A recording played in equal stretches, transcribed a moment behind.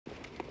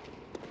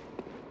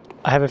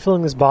I have a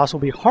feeling this boss will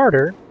be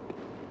harder,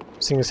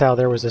 seeing as how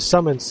there was a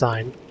summon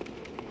sign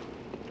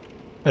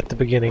at the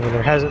beginning, and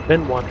there hasn't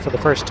been one for the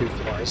first 2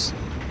 floors.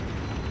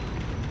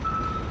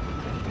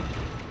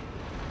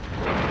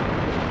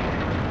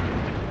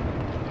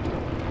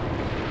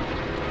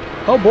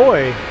 Oh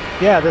boy!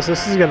 Yeah, this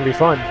is gonna be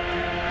fun.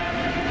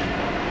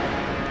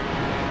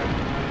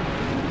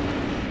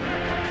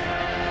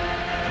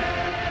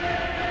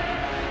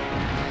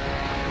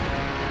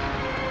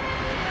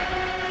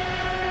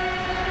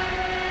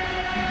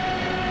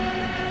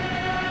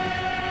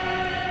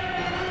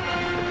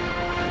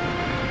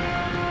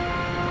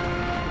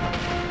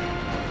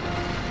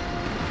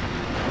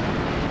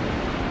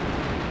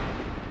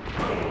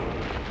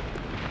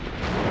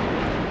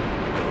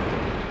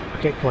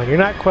 Okay, come on, you're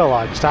not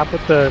Quillog. Stop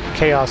with the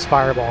Chaos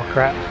Fireball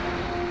crap.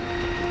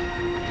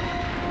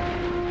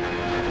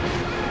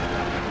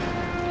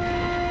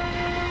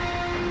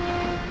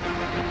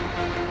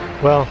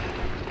 Well,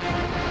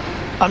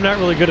 I'm not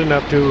really good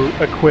enough to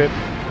equip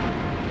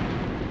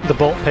the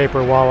bolt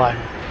paper while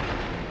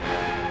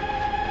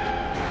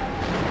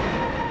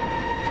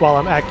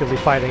I'm actively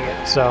fighting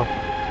it, so...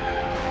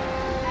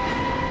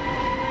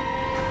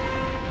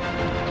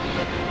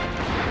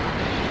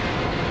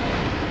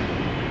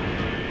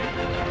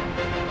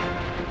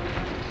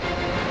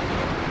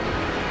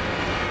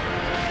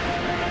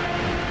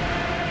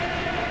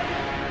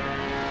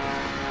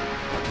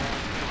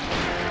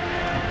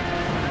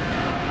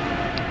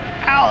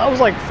 That was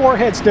like 4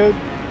 hits, dude.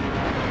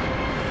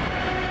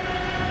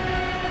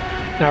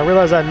 Now I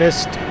realize I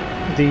missed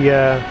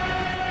the,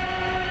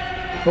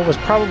 what was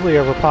probably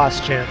a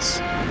riposte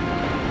chance.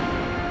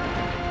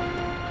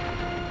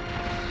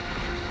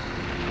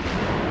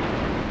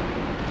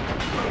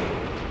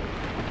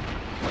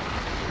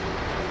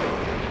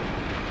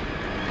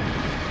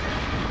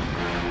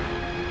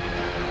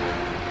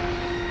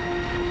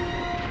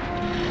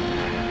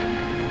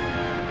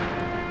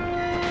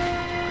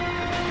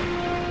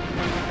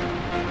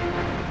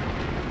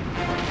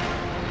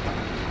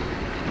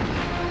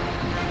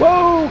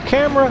 Whoa,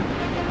 camera!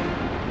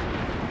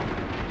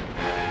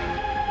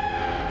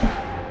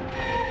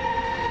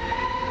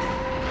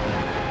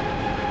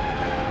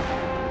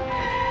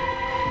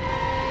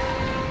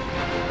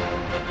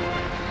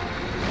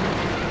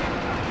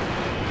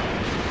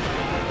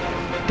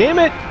 Damn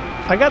it!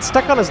 I got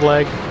stuck on his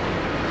leg.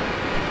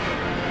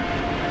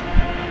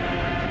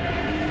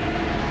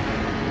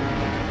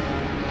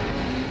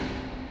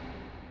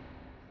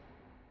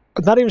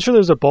 I'm not even sure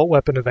there's a bolt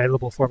weapon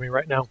available for me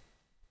right now.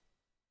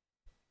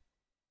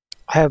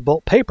 I have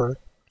bolt paper,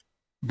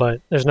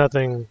 but there's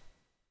nothing...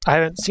 I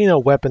haven't seen a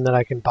weapon that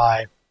I can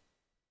buy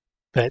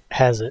that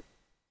has it.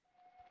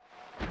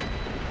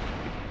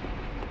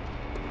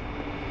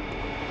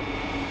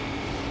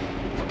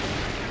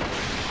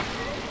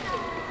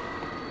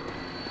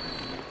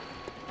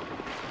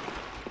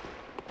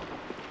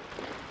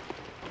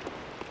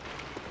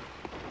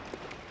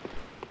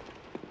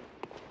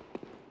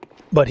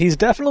 But he's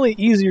definitely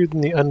easier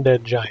than the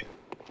undead giant.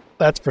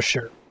 That's for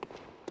sure.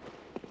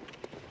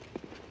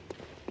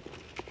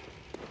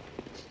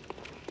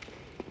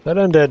 That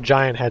undead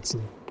giant had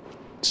some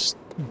just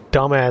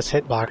dumbass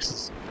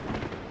hitboxes.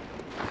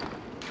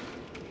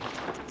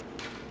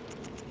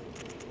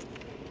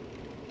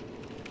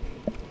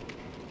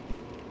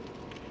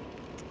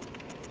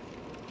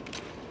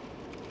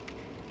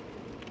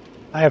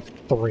 I have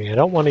 3. I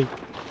don't want to...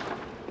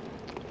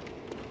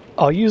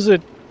 I'll use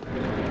it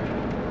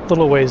a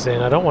little ways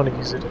in. I don't want to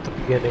use it at the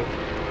beginning.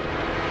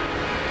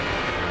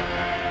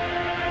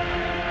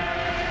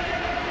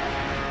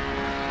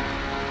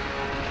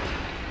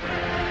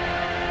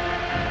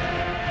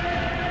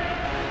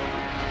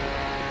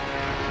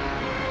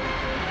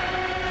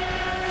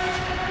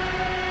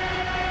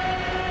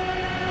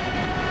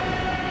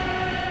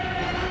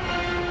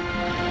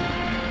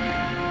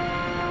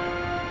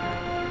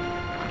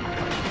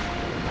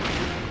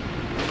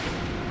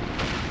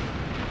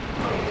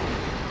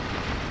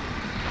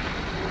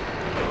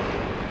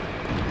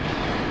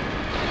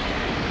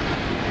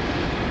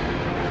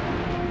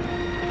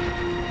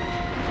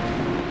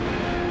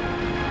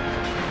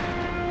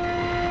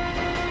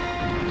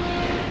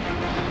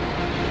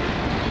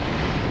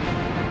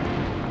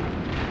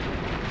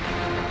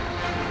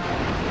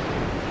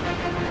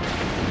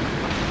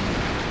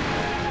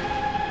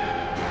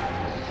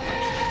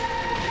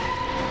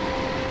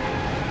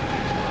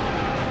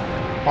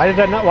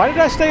 Why did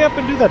I stay up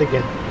and do that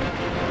again?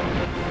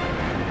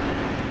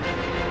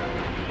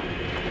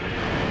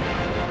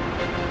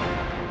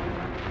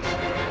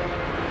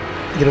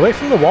 Get away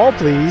from the wall,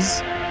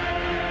 please.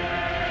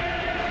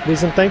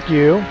 Please and thank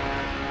you.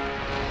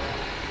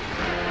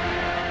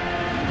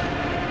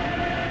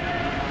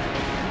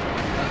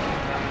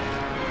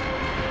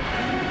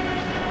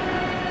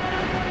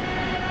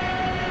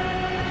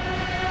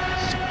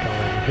 Just go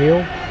and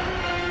heal.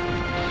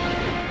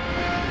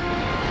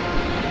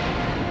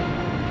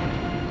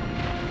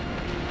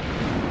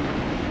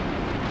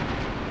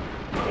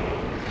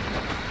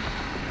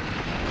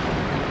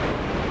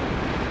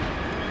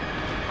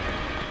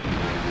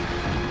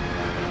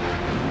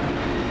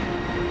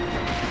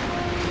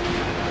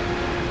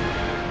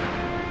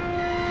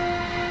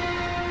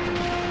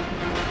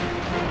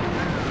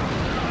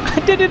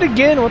 did it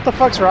again! What the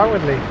fuck's wrong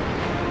with me?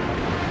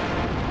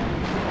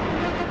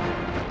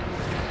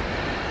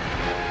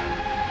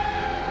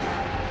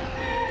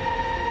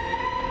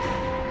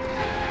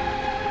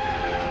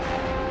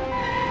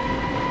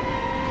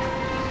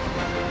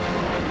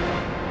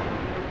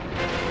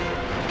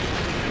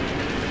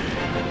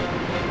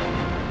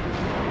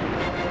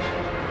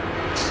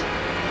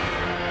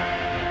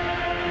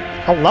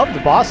 I love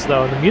the boss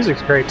though, and the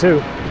music's great too.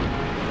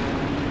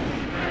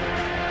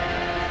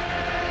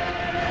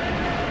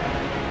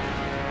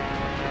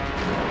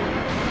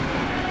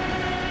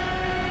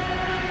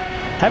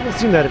 Haven't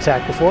seen that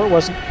attack before,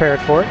 wasn't prepared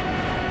for it.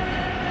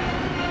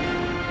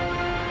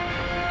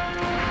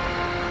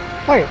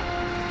 Wait,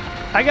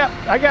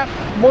 I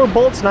got more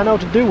bullets than I know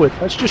what to do with.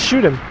 Let's just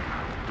shoot him.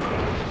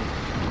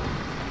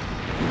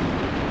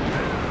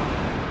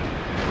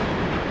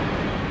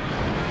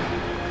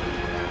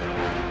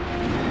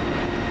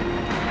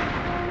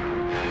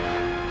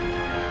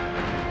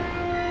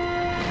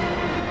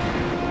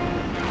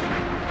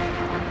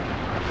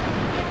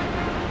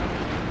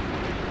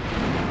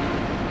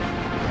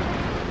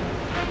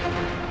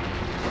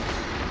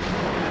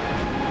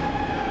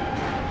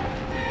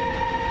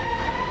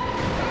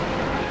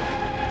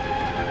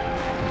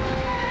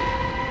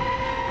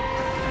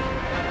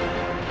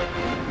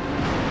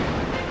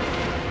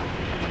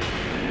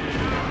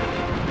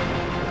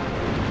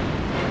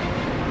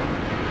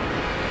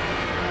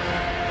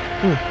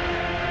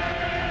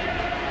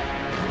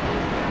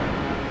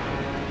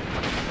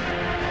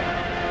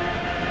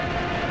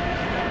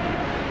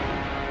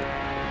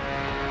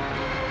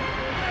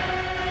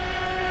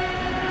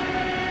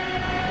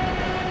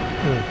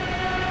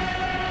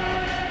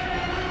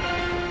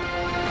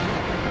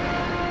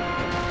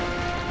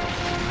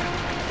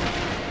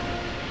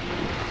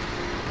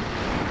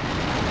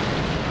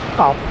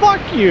 Oh,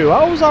 fuck you!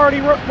 I was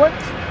already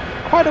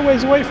quite a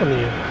ways away from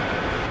you.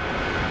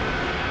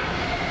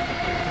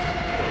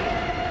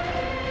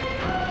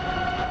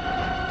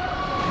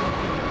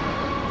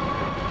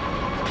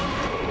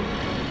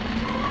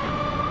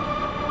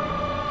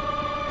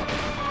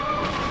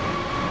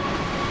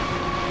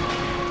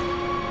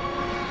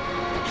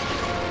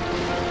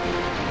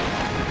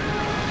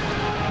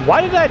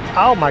 Why did I...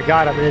 Oh my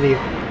god, I'm an idiot.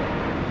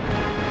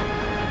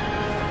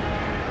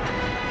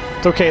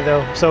 It's okay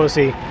though, so is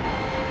he.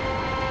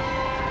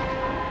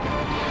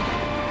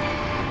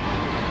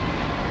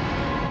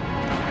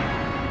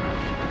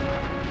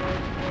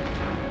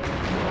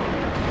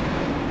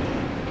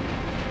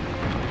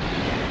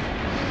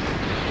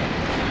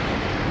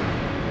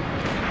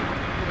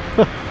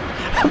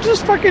 I'm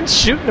just fucking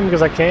shooting him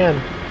because I can.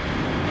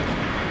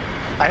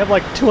 I have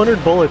like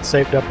 200 bullets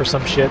saved up or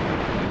some shit.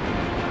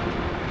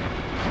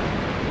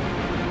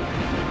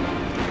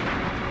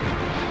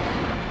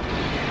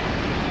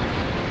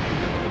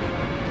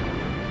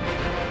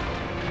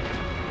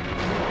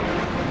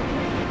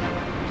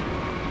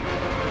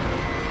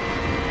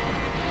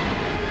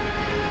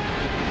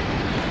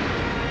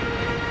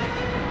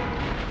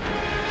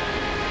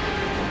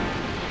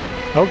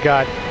 Oh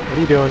god, what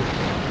are you doing?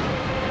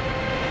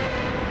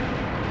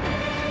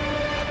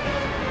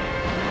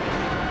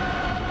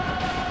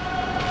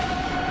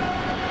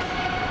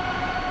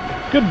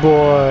 Good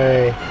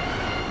boy.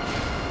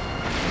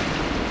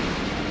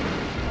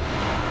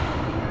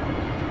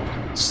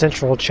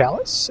 Central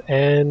Chalice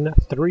and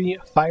 3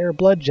 Fire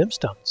Blood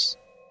Gemstones.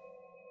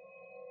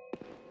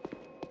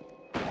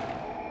 I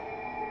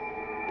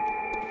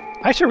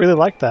actually really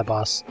liked that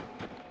boss.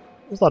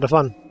 It was a lot of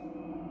fun.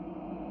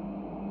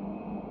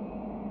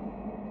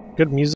 Good music.